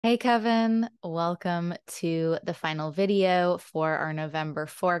Hey Kevin, welcome to the final video for our November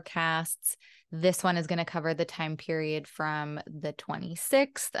forecasts. This one is going to cover the time period from the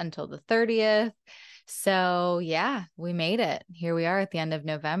 26th until the 30th. So yeah, we made it. Here we are at the end of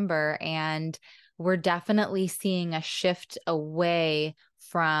November, and we're definitely seeing a shift away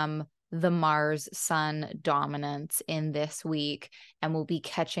from the Mars Sun dominance in this week, and we'll be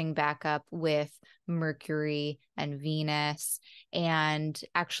catching back up with Mercury and Venus. And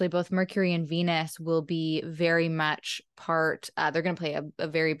actually, both Mercury and Venus will be very much they're going to play a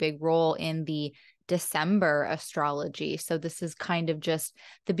very big role in the December astrology. So this is kind of just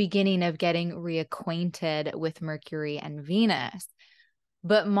the beginning of getting reacquainted with Mercury and Venus.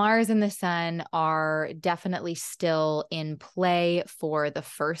 But Mars and the Sun are definitely still in play for the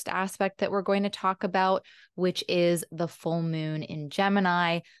first aspect that we're going to talk about, which is the full moon in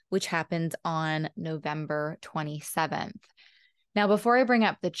Gemini, which happens on November 27th. Now, before I bring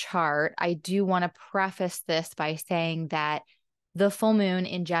up the chart, I do want to preface this by saying that the full moon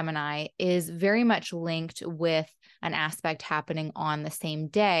in Gemini is very much linked with an aspect happening on the same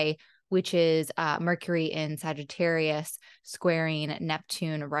day, which is Mercury in Sagittarius squaring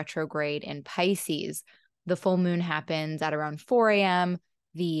Neptune retrograde in Pisces. The full moon happens at around 4 a.m.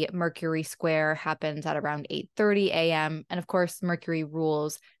 The Mercury square happens at around 8:30 a.m. And of course, Mercury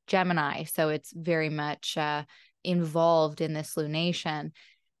rules Gemini, so it's very much involved in this lunation.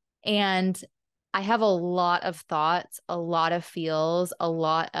 And I have a lot of thoughts, a lot of feels, a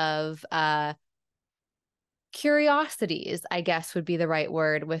lot of curiosities, I guess would be the right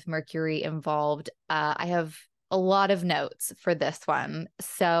word, with Mercury involved. I have a lot of notes for this one.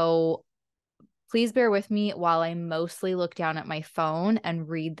 So please bear with me while I mostly look down at my phone and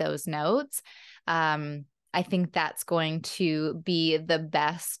read those notes. I think that's going to be the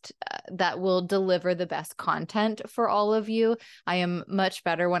best, that will deliver the best content for all of you. I am much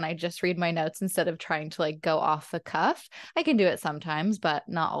better when I just read my notes instead of trying to go off the cuff. I can do it sometimes, but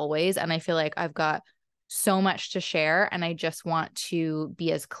not always. And I feel like I've got so much to share, and I just want to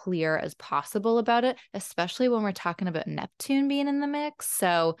be as clear as possible about it, especially when we're talking about Neptune being in the mix.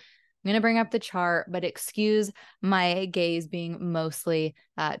 So I'm going to bring up the chart, but excuse my gaze being mostly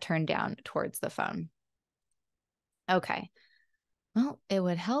turned down towards the phone. Okay. Well, it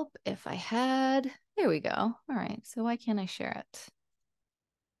would help if I had, there we go. All right. So why can't I share it?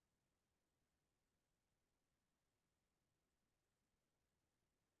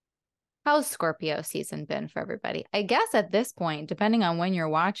 How's Scorpio season been for everybody? I guess at this point, depending on when you're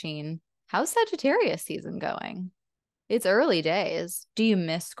watching, how's Sagittarius season going? It's early days. Do you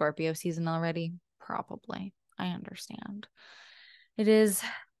miss Scorpio season already? Probably. I understand. It is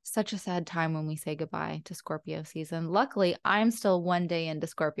such a sad time when we say goodbye to Scorpio season. Luckily, I'm still one day into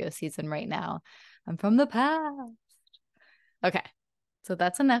Scorpio season right now. I'm from the past. Okay, so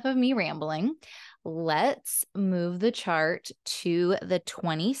that's enough of me rambling. Let's move the chart to the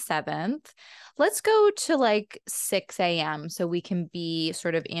 27th. Let's go to 6 a.m. so we can be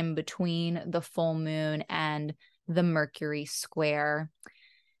sort of in between the full moon and the Mercury square.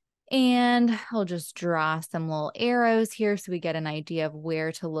 And I'll just draw some little arrows here so we get an idea of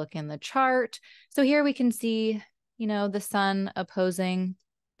where to look in the chart. So here we can see, the sun opposing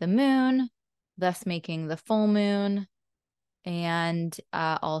the moon, thus making the full moon. And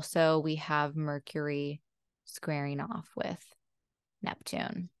also we have Mercury squaring off with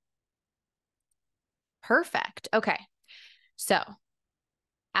Neptune. Perfect. Okay. So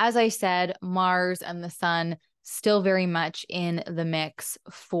as I said, Mars and the sun still very much in the mix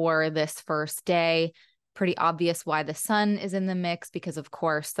for this first day. Pretty obvious why the sun is in the mix, because of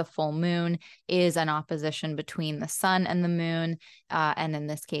course the full moon is an opposition between the sun and the moon, and in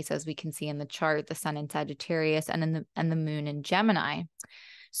this case, as we can see in the chart, the sun in Sagittarius and the moon in Gemini.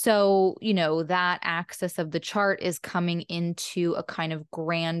 So, that axis of the chart is coming into a kind of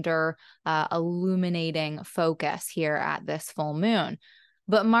grander, illuminating focus here at this full moon.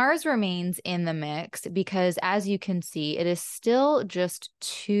 But Mars remains in the mix because, as you can see, it is still just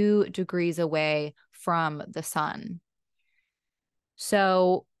 2 degrees away from the sun.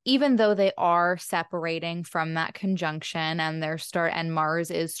 So even though they are separating from that conjunction, and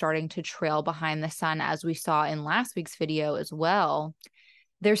Mars is starting to trail behind the sun, as we saw in last week's video as well,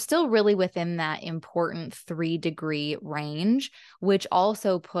 they're still really within that important 3-degree range, which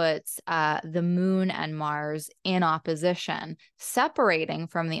also puts the moon and Mars in opposition, separating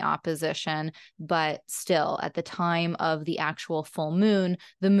from the opposition, but still at the time of the actual full moon,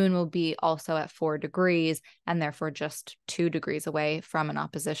 the moon will be also at 4 degrees and therefore just 2 degrees away from an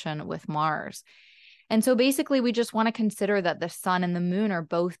opposition with Mars. And so basically, we just want to consider that the sun and the moon are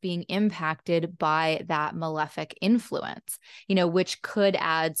both being impacted by that malefic influence, which could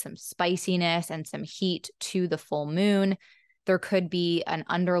add some spiciness and some heat to the full moon. There could be an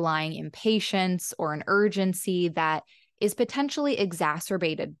underlying impatience or an urgency that is potentially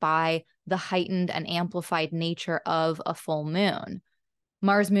exacerbated by the heightened and amplified nature of a full moon.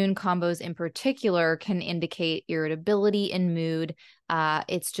 Mars-Moon combos in particular can indicate irritability and mood.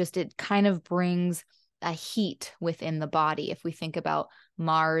 It kind of brings a heat within the body. If we think about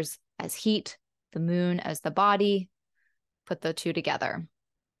Mars as heat, the moon as the body, put the two together.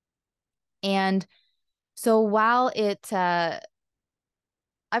 And so while I've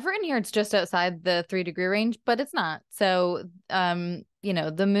written here it's just outside the 3-degree range, but it's not. So, the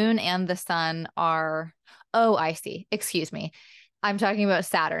moon and the sun are, I see. Excuse me. I'm talking about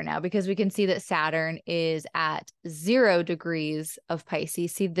Saturn now because we can see that Saturn is at 0 degrees of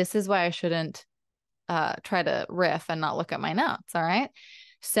Pisces. See, this is why I shouldn't try to riff and not look at my notes. All right.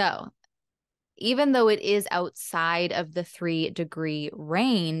 So even though it is outside of the 3-degree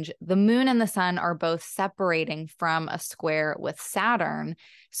range, the moon and the sun are both separating from a square with Saturn.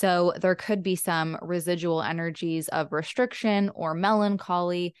 So there could be some residual energies of restriction or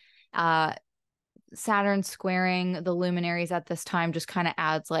melancholy. Saturn squaring the luminaries at this time just kind of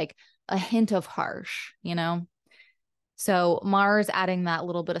adds like a hint of harsh, So Mars adding that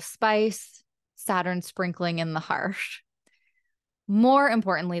little bit of spice, Saturn sprinkling in the harsh. More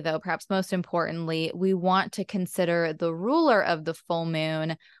importantly, though, perhaps most importantly, we want to consider the ruler of the full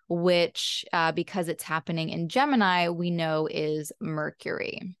moon, which, because it's happening in Gemini, we know is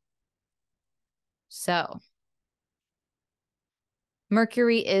Mercury. So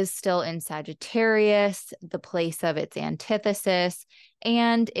Mercury is still in Sagittarius, the place of its antithesis,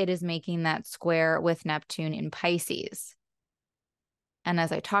 and it is making that square with Neptune in Pisces. And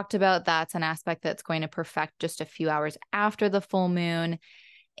as I talked about, that's an aspect that's going to perfect just a few hours after the full moon.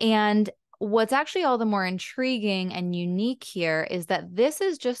 And what's actually all the more intriguing and unique here is that this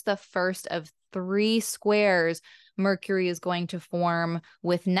is just the first of 3 squares Mercury is going to form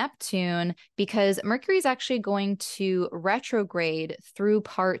with Neptune, because Mercury is actually going to retrograde through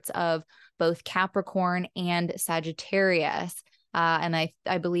parts of both Capricorn and Sagittarius. And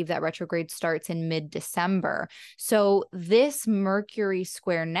I believe that retrograde starts in mid-December. So this Mercury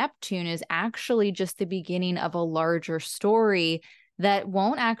square Neptune is actually just the beginning of a larger story that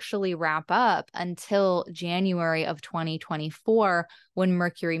won't actually wrap up until January of 2024, when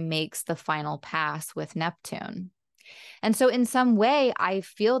Mercury makes the final pass with Neptune. And so in some way, I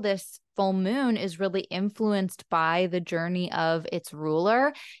feel this full moon is really influenced by the journey of its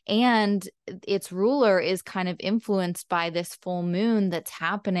ruler, and its ruler is kind of influenced by this full moon that's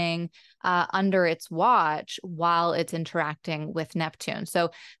happening under its watch while it's interacting with Neptune. So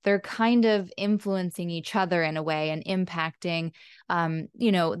they're kind of influencing each other in a way and impacting,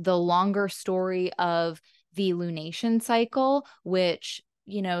 the longer story of the lunation cycle, which,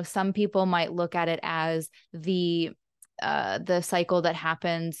 some people might look at it as the cycle that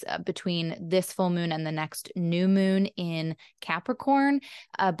happens between this full moon and the next new moon in Capricorn,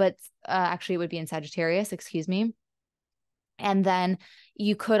 but actually it would be in Sagittarius, excuse me. And then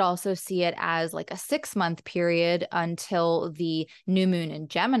you could also see it as like a 6-month period until the new moon in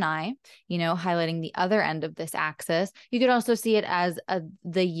Gemini, highlighting the other end of this axis. You could also see it as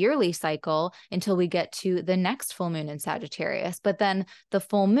the yearly cycle until we get to the next full moon in Sagittarius. But then the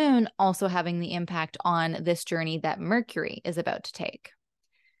full moon also having the impact on this journey that Mercury is about to take.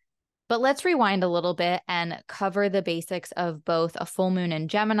 But let's rewind a little bit and cover the basics of both a full moon in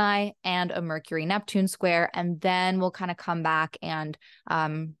Gemini and a Mercury-Neptune square, and then we'll kind of come back and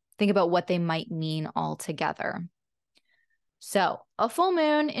think about what they might mean all together. So a full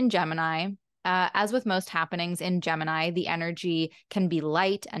moon in Gemini, as with most happenings in Gemini, the energy can be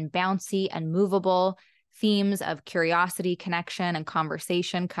light and bouncy and movable. Themes of curiosity, connection, and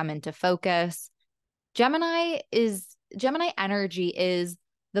conversation come into focus. Gemini energy is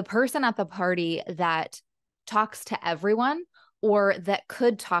the person at the party that talks to everyone, or that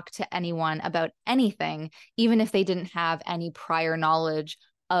could talk to anyone about anything, even if they didn't have any prior knowledge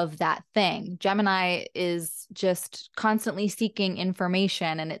of that thing. Gemini is just constantly seeking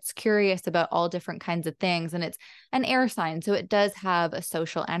information, and it's curious about all different kinds of things. And it's an air sign, so it does have a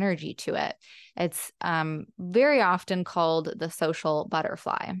social energy to it. It's very often called the social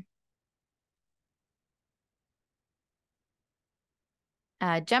butterfly.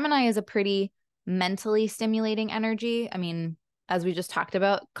 Gemini is a pretty mentally stimulating energy. I mean, as we just talked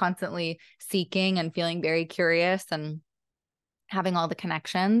about, constantly seeking and feeling very curious and having all the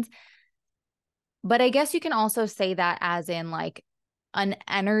connections. But I guess you can also say that as in like an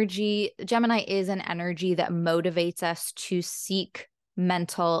energy. Gemini is an energy that motivates us to seek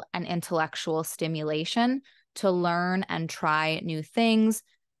mental and intellectual stimulation, to learn and try new things,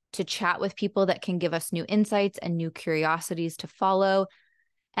 to chat with people that can give us new insights and new curiosities to follow.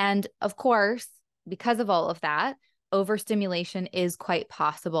 And of course, because of all of that, overstimulation is quite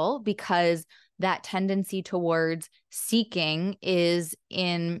possible because that tendency towards seeking is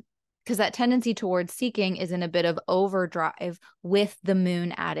in a bit of overdrive with the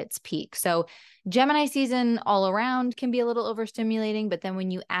moon at its peak. So Gemini season all around can be a little overstimulating, but then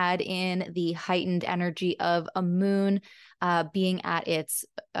when you add in the heightened energy of a moon being at its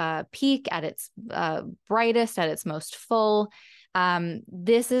peak, at its brightest, at its most full,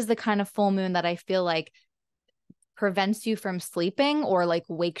 this is the kind of full moon that I feel like prevents you from sleeping or like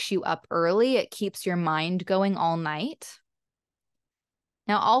wakes you up early. It keeps your mind going all night.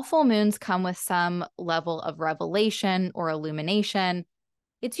 Now, all full moons come with some level of revelation or illumination.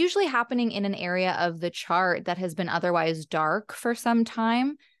 It's usually happening in an area of the chart that has been otherwise dark for some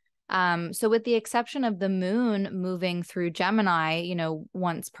time. So with the exception of the moon moving through Gemini,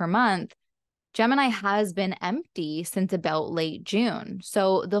 once per month, Gemini has been empty since about late June.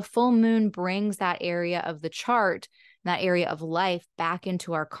 So the full moon brings that area of the chart, that area of life back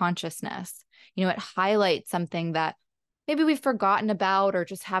into our consciousness. It highlights something that maybe we've forgotten about or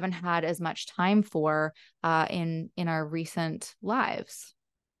just haven't had as much time for in our recent lives.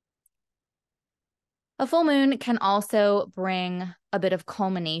 A full moon can also bring a bit of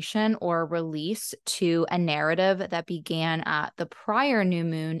culmination or release to a narrative that began at the prior new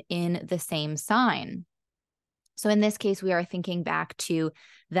moon in the same sign. So in this case, we are thinking back to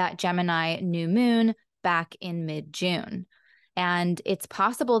that Gemini new moon back in mid-June. And it's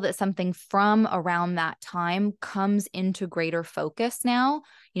possible that something from around that time comes into greater focus now,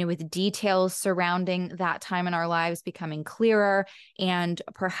 with details surrounding that time in our lives becoming clearer, and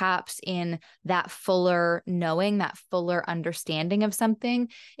perhaps in that fuller knowing, that fuller understanding of something,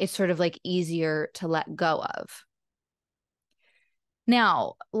 it's sort of like easier to let go of.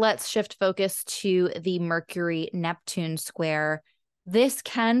 Now, let's shift focus to the Mercury-Neptune square. This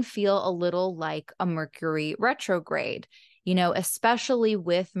can feel a little like a Mercury retrograde, especially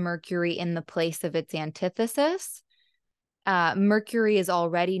with Mercury in the place of its antithesis. Mercury is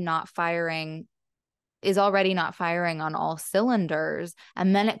already not firing on all cylinders.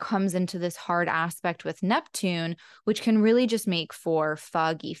 And then it comes into this hard aspect with Neptune, which can really just make for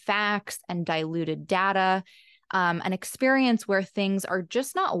foggy facts and diluted data, an experience where things are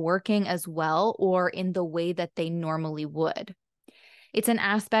just not working as well or in the way that they normally would. It's an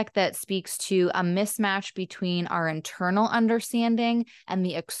aspect that speaks to a mismatch between our internal understanding and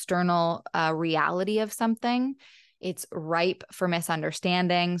the external reality of something. It's ripe for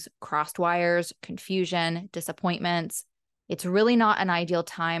misunderstandings, crossed wires, confusion, disappointments. It's really not an ideal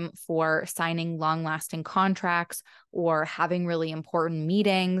time for signing long-lasting contracts or having really important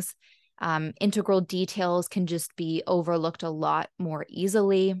meetings. Integral details can just be overlooked a lot more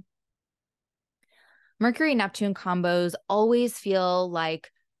easily. Mercury-Neptune combos always feel like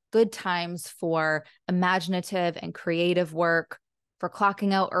good times for imaginative and creative work, for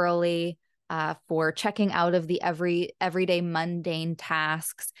clocking out early, for checking out of the everyday mundane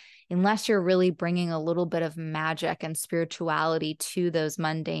tasks, unless you're really bringing a little bit of magic and spirituality to those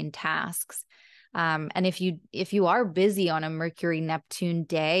mundane tasks. And if you are busy on a Mercury-Neptune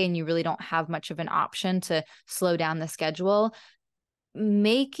day and you really don't have much of an option to slow down the schedule,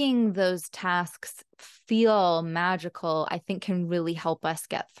 making those tasks feel magical, I think, can really help us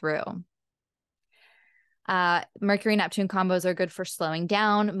get through. Mercury-Neptune combos are good for slowing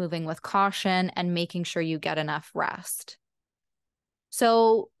down, moving with caution, and making sure you get enough rest.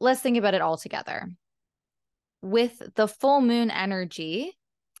 So let's think about it all together. With the full moon energy,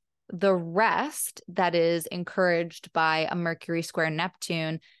 the rest that is encouraged by a Mercury square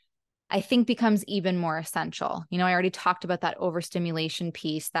Neptune, I think, becomes even more essential. I already talked about that overstimulation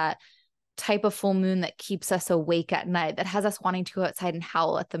piece, that type of full moon that keeps us awake at night, that has us wanting to go outside and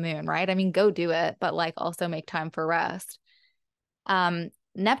howl at the moon, right? I mean, go do it, but also make time for rest.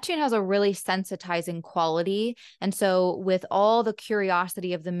 Neptune has a really sensitizing quality. And so with all the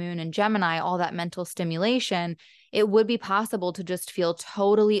curiosity of the moon in Gemini, all that mental stimulation, it would be possible to just feel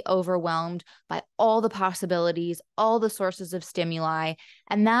totally overwhelmed by all the possibilities, all the sources of stimuli.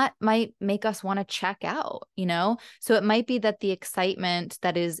 And that might make us want to check out, So it might be that the excitement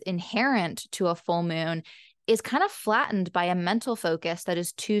that is inherent to a full moon is kind of flattened by a mental focus that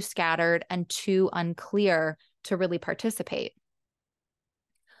is too scattered and too unclear to really participate.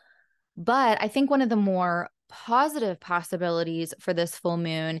 But I think one of the more positive possibilities for this full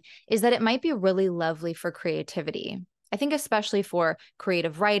moon is that it might be really lovely for creativity. I think especially for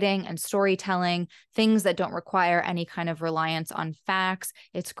creative writing and storytelling, things that don't require any kind of reliance on facts.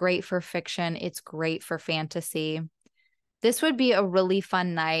 It's great for fiction. It's great for fantasy. This would be a really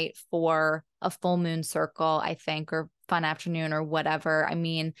fun night for a full moon circle, I think, or fun afternoon or whatever. I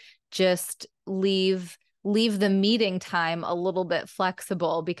mean, just leave the meeting time a little bit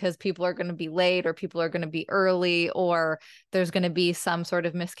flexible, because people are going to be late, or people are going to be early, or there's going to be some sort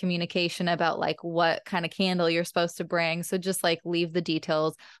of miscommunication about like what kind of candle you're supposed to bring. So just like leave the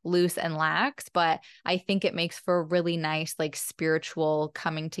details loose and lax. But I think it makes for a really nice, like, spiritual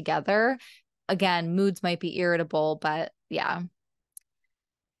coming together. Again, moods might be irritable, but yeah.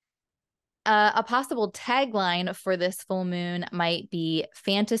 A possible tagline for this full moon might be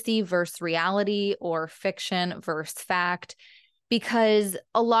fantasy versus reality, or fiction versus fact, because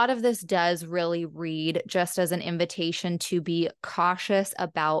a lot of this does really read just as an invitation to be cautious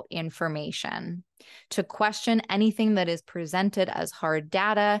about information, to question anything that is presented as hard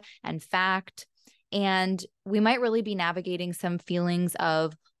data and fact. And we might really be navigating some feelings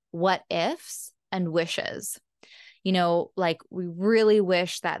of what ifs and wishes. You know, like, we really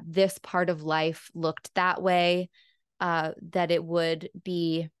wish that this part of life looked that way, that it would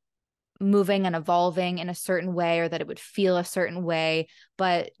be moving and evolving in a certain way, or that it would feel a certain way.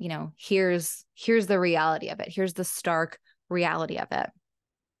 But, you know, here's the reality of it. Here's the stark reality of it.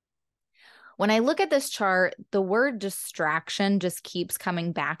 When I look at this chart, the word distraction just keeps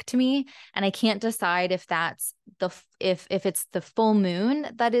coming back to me, and I can't decide if that's if it's the full moon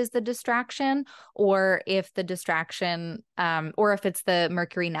that is the distraction, or if the distraction or if it's the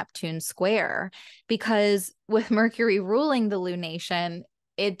Mercury-Neptune square, because with Mercury ruling the lunation,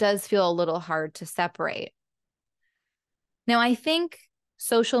 it does feel a little hard to separate. Now, I think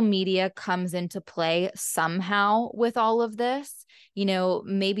social media comes into play somehow with all of this. You know,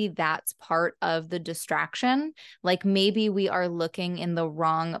 maybe that's part of the distraction. Like, maybe we are looking in the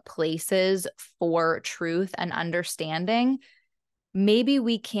wrong places for truth and understanding. Maybe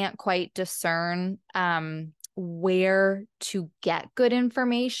we can't quite discern where to get good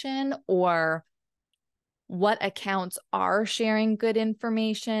information, or what accounts are sharing good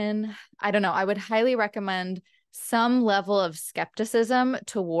information. I don't know. I would highly recommend some level of skepticism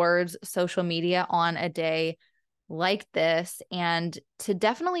towards social media on a day like this, and to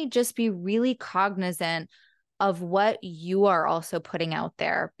definitely just be really cognizant of what you are also putting out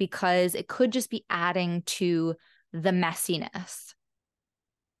there, because it could just be adding to the messiness.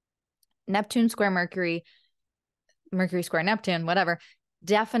 Neptune square Mercury, Mercury square Neptune, whatever,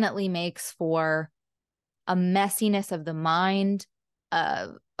 definitely makes for a messiness of the mind, a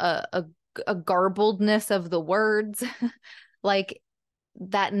garbledness of the words. Like,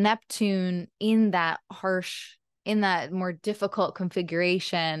 that Neptune in that harsh, in that more difficult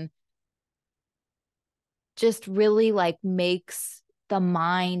configuration, just really like makes the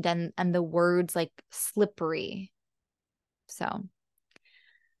mind and the words like slippery. So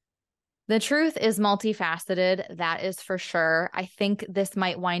the truth is multifaceted, that is for sure. I think this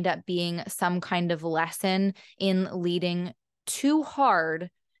might wind up being some kind of lesson in leading too hard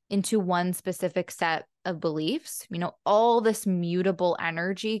into one specific set of beliefs. You know, all this mutable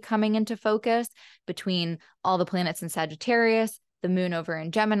energy coming into focus between all the planets in Sagittarius, the moon over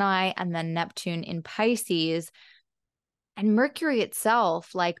in Gemini, and then Neptune in Pisces, and Mercury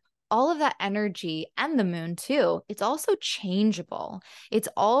itself, like, all of that energy, and the moon too, it's also changeable. It's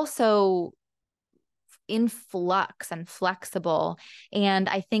also in flux and flexible. And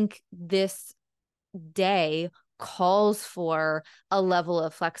I think this day calls for a level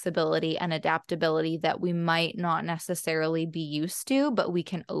of flexibility and adaptability that we might not necessarily be used to, but we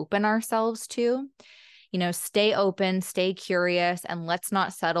can open ourselves to. You know, stay open, stay curious, and let's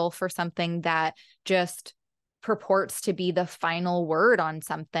not settle for something that just purports to be the final word on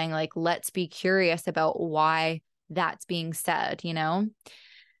something. Like, let's be curious about why that's being said. You know,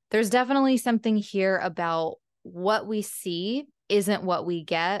 there's definitely something here about what we see isn't what we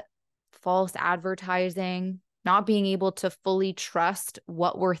get, false advertising, not being able to fully trust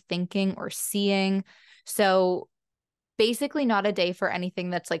what we're thinking or seeing. So basically not a day for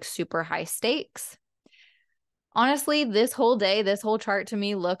anything that's like super high stakes. Honestly, this whole day, this whole chart to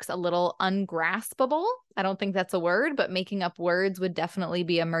me looks a little ungraspable. I don't think that's a word, but making up words would definitely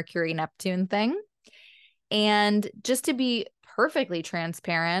be a Mercury-Neptune thing. And just to be perfectly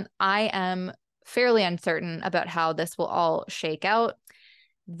transparent, I am fairly uncertain about how this will all shake out.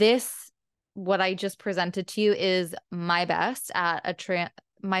 What I just presented to you is my best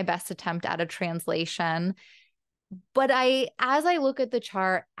attempt at a translation. But as I look at the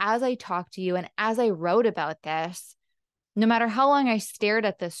chart, as I talk to you, and as I wrote about this, no matter how long I stared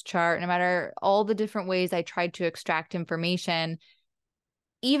at this chart, no matter all the different ways I tried to extract information,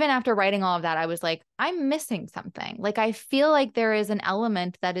 even after writing all of that, I was like, I'm missing something. Like, I feel like there is an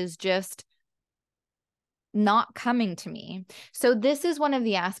element that is just not coming to me. So this is one of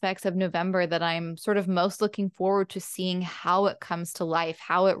the aspects of November that I'm sort of most looking forward to seeing how it comes to life,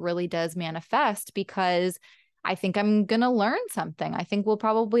 how it really does manifest, because I think I'm going to learn something. I think we'll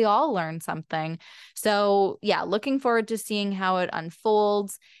probably all learn something. So yeah, looking forward to seeing how it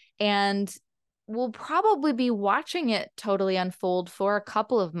unfolds. And we'll probably be watching it totally unfold for a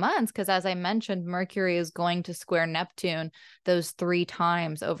couple of months, because as I mentioned, Mercury is going to square Neptune those 3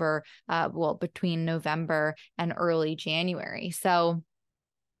 times over, between November and early January. So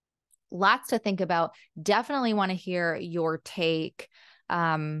lots to think about. Definitely want to hear your take.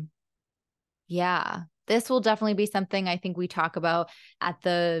 Yeah, this will definitely be something I think we talk about at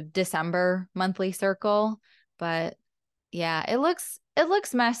the December monthly circle, but yeah, it looks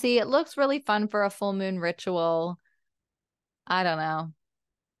messy. It looks really fun for a full moon ritual. I don't know.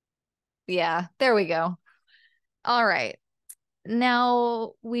 Yeah, there we go. All right.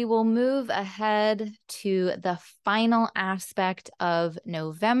 Now we will move ahead to the final aspect of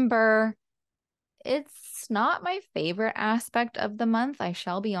November. It's not my favorite aspect of the month, I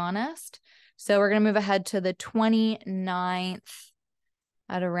shall be honest. So we're going to move ahead to the 29th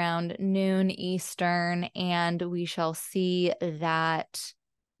at around noon Eastern, and we shall see that,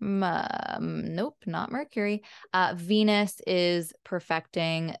 nope, not Mercury. Venus is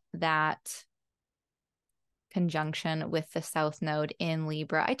perfecting that conjunction with the South Node in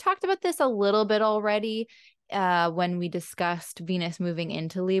Libra. I talked about this a little bit already when we discussed Venus moving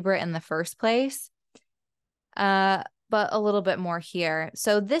into Libra in the first place, but a little bit more here.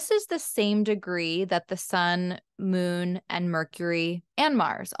 So this is the same degree that the Sun, Moon, and Mercury and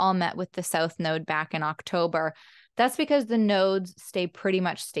Mars all met with the South Node back in October. That's because the nodes stay pretty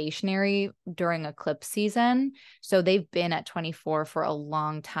much stationary during eclipse season. So they've been at 24 for a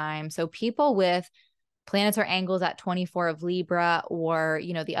long time. So people with planets or angles at 24 of Libra, or,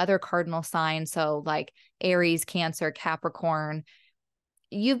 you know, the other cardinal signs, so like Aries, Cancer, Capricorn,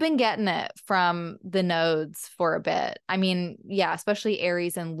 you've been getting it from the nodes for a bit. I mean, yeah, especially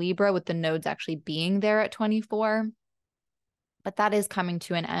Aries and Libra with the nodes actually being there at 24. But that is coming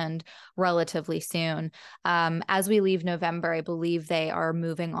to an end relatively soon. As we leave November, I believe they are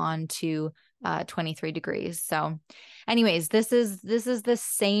moving on to 23 degrees. So anyways, this is the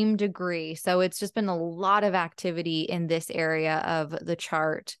same degree. So it's just been a lot of activity in this area of the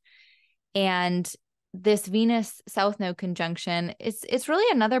chart. And this Venus South Node conjunction, it's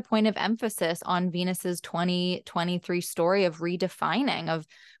really another point of emphasis on Venus's 2023 story of redefining, of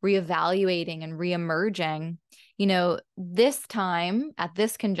reevaluating and reemerging. You know, this time at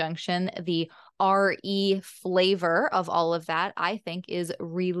this conjunction, the RE flavor of all of that, I think, is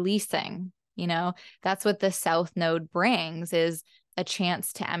releasing. You know, that's what the South Node brings, is a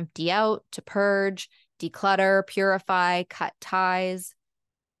chance to empty out, to purge, declutter, purify, cut ties.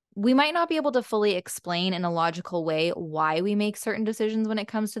 We might not be able to fully explain in a logical way why we make certain decisions when it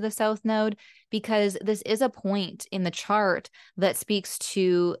comes to the South Node, because this is a point in the chart that speaks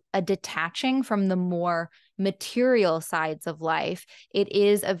to a detaching from the more material sides of life. It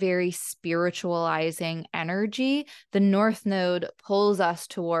is a very spiritualizing energy. The North Node pulls us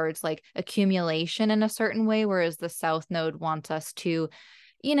towards like accumulation in a certain way, whereas the South Node wants us to,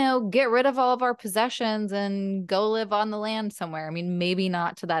 you know, get rid of all of our possessions and go live on the land somewhere. I mean, maybe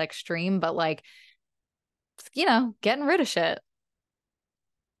not to that extreme, but like, you know, getting rid of shit.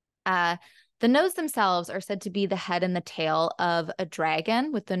 The nodes themselves are said to be the head and the tail of a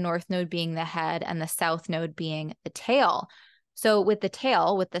dragon, with the North Node being the head and the South Node being the tail. So with the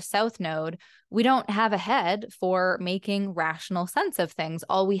tail, with the South Node, we don't have a head for making rational sense of things.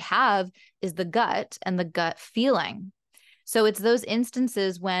 All we have is the gut and the gut feeling. So it's those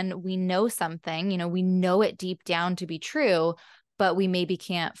instances when we know something, you know, we know it deep down to be true, but we maybe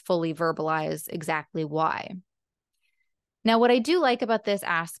can't fully verbalize exactly why. Now, what I do like about this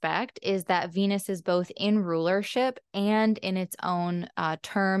aspect is that Venus is both in rulership and in its own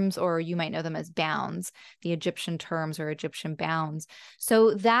terms, or you might know them as bounds, the Egyptian terms or Egyptian bounds.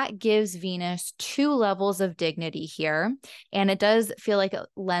 So that gives Venus 2 levels of dignity here. And it does feel like it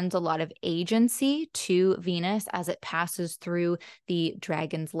lends a lot of agency to Venus as it passes through the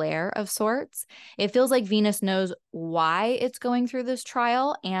dragon's lair of sorts. It feels like Venus knows why it's going through this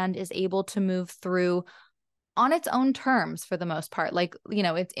trial and is able to move through on its own terms for the most part. Like, you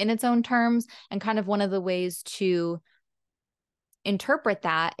know, it's in its own terms, and kind of one of the ways to interpret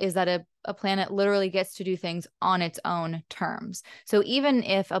that is that a planet literally gets to do things on its own terms. So even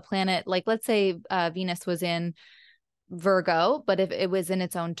if a planet, like let's say Venus was in Virgo, but if it was in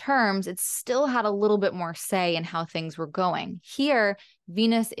its own terms, it still had a little bit more say in how things were going. Here,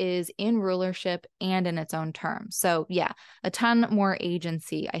 Venus is in rulership and in its own terms. So yeah, a ton more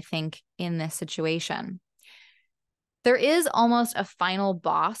agency, I think, in this situation. There is almost a final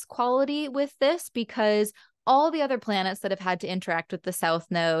boss quality with this because all the other planets that have had to interact with the South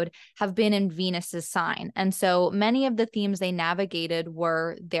Node have been in Venus's sign. And so many of the themes they navigated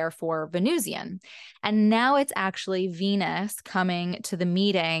were therefore Venusian. And now it's actually Venus coming to the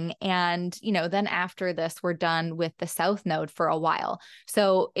meeting. And, then after this, we're done with the South Node for a while.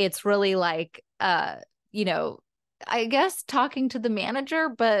 So it's really like, I guess talking to the manager,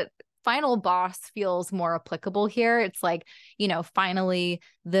 but final boss feels more applicable here. It's like, finally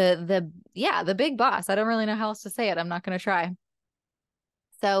the big boss. I don't really know how else to say it. I'm not going to try.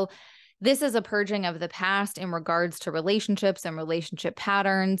 So this is a purging of the past in regards to relationships and relationship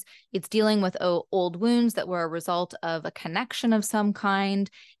patterns. It's dealing with old wounds that were a result of a connection of some kind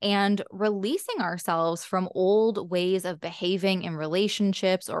and releasing ourselves from old ways of behaving in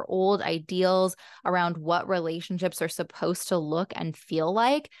relationships or old ideals around what relationships are supposed to look and feel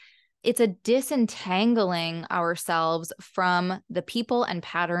like. It's a disentangling ourselves from the people and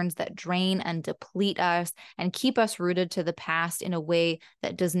patterns that drain and deplete us and keep us rooted to the past in a way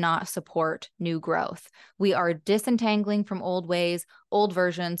that does not support new growth. We are disentangling from old ways, old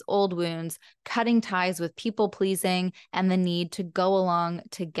versions, old wounds, cutting ties with people pleasing and the need to go along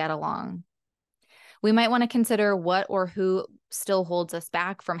to get along. We might want to consider what or who still holds us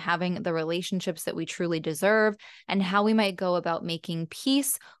back from having the relationships that we truly deserve and how we might go about making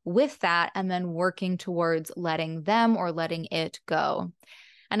peace with that and then working towards letting them or letting it go.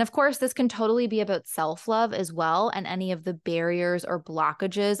 And of course, this can totally be about self-love as well and any of the barriers or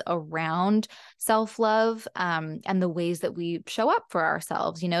blockages around self-love and the ways that we show up for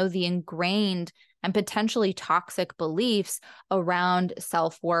ourselves, the ingrained and potentially toxic beliefs around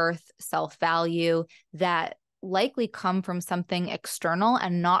self-worth, self-value that likely come from something external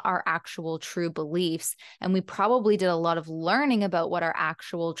and not our actual true beliefs. And we probably did a lot of learning about what our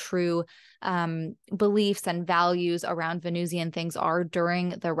actual true beliefs and values around Venusian things are during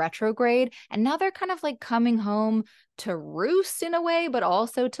the retrograde. And now they're kind of like coming home to roost in a way, but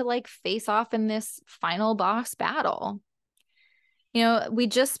also to like face off in this final boss battle. We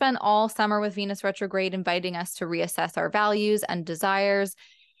just spent all summer with Venus retrograde inviting us to reassess our values and desires.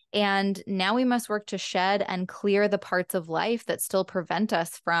 And now we must work to shed and clear the parts of life that still prevent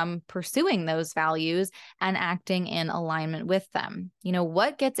us from pursuing those values and acting in alignment with them.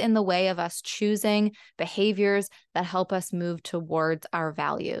 What gets in the way of us choosing behaviors that help us move towards our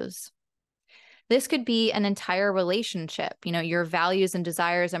values? This could be an entire relationship. Your values and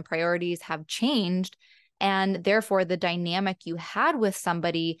desires and priorities have changed, and therefore the dynamic you had with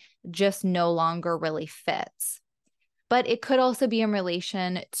somebody just no longer really fits. But it could also be in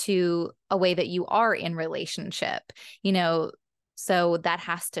relation to a way that you are in relationship, so that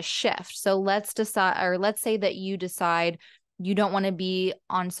has to shift. So let's say that you decide you don't want to be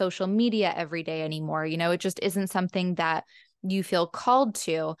on social media every day anymore. It just isn't something that you feel called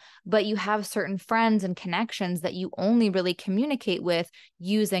to, but you have certain friends and connections that you only really communicate with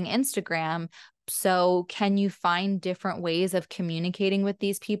using Instagram. So can you find different ways of communicating with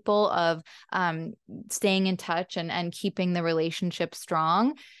these people, of staying in touch and keeping the relationship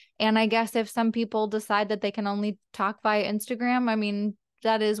strong? And I guess if some people decide that they can only talk via Instagram,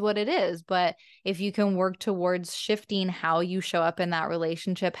 that is what it is. But if you can work towards shifting how you show up in that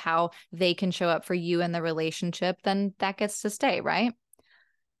relationship, how they can show up for you in the relationship, then that gets to stay, right?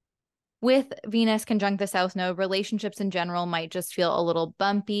 With Venus conjunct the South Node, relationships in general might just feel a little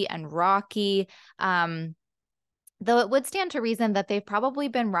bumpy and rocky. Though it would stand to reason that they've probably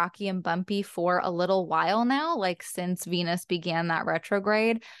been rocky and bumpy for a little while now, like since Venus began that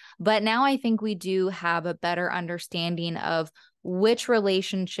retrograde. But now I think we do have a better understanding of which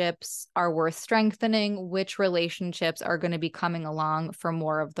relationships are worth strengthening, which relationships are going to be coming along for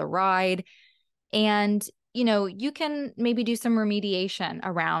more of the ride. And, you can maybe do some remediation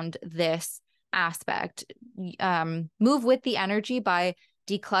around this aspect. Move with the energy by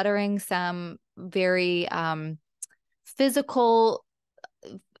decluttering some very physical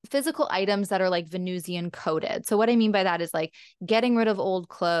items that are like Venusian coded. So what I mean by that is like getting rid of old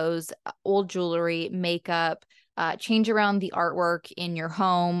clothes, old jewelry, makeup, change around the artwork in your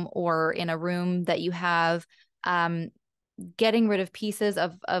home or in a room that you have, getting rid of pieces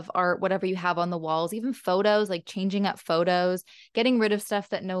of art, whatever you have on the walls, even photos, like changing up photos, getting rid of stuff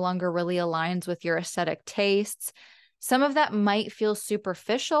that no longer really aligns with your aesthetic tastes. Some of that might feel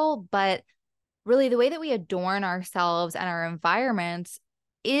superficial, but really the way that we adorn ourselves and our environments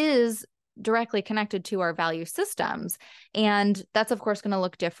is directly connected to our value systems. And that's, of course, going to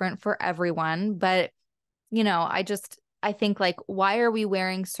look different for everyone. But, I think, like, why are we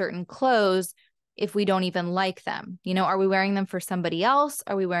wearing certain clothes if we don't even like them? Are we wearing them for somebody else?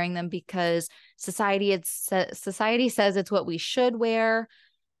 Are we wearing them because society says it's what we should wear?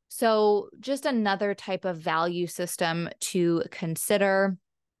 So just another type of value system to consider.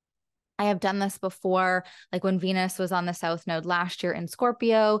 I have done this before, like when Venus was on the South Node last year in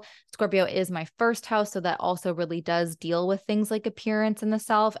Scorpio. Scorpio is my first house, so that also really does deal with things like appearance in the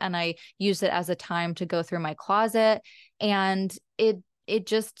self. And I used it as a time to go through my closet, and it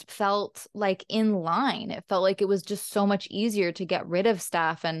just felt like in line. It felt like it was just so much easier to get rid of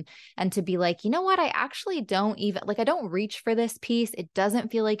stuff and to be like, you know what? I actually don't even like, I don't reach for this piece. It doesn't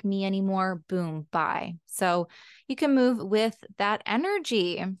feel like me anymore. Boom, bye. So you can move with that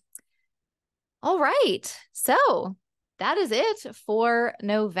energy. All right. So that is it for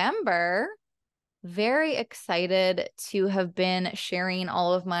November. Very excited to have been sharing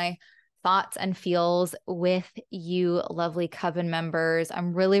all of my thoughts and feels with you, lovely Coven members.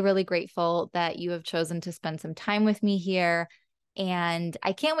 I'm really, really grateful that you have chosen to spend some time with me here. And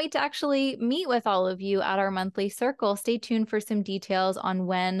I can't wait to actually meet with all of you at our monthly circle. Stay tuned for some details on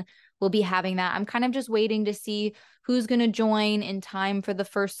when we'll be having that. I'm kind of just waiting to see who's going to join in time for the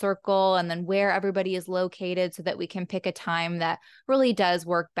first circle and then where everybody is located so that we can pick a time that really does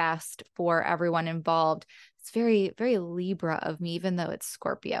work best for everyone involved. It's very, very Libra of me, even though it's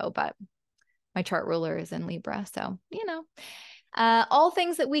Scorpio, but my chart ruler is in Libra. So, all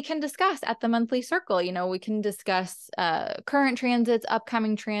things that we can discuss at the monthly circle. We can discuss current transits,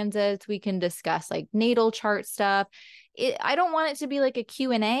 upcoming transits. We can discuss like natal chart stuff. I don't want it to be like a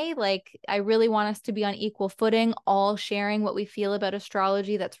Q&A. Like, I really want us to be on equal footing, all sharing what we feel about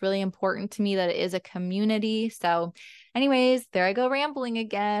astrology. That's really important to me, that it is a community. So anyways, there I go rambling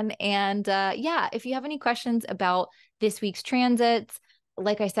again. And if you have any questions about this week's transits,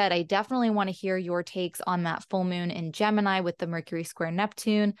 like I said, I definitely want to hear your takes on that full moon in Gemini with the Mercury square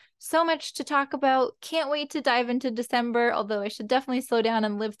Neptune. So much to talk about. Can't wait to dive into December, although I should definitely slow down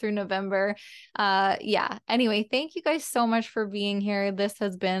and live through November. Anyway, thank you guys so much for being here. This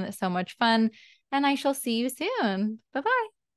has been so much fun, and I shall see you soon. Bye-bye.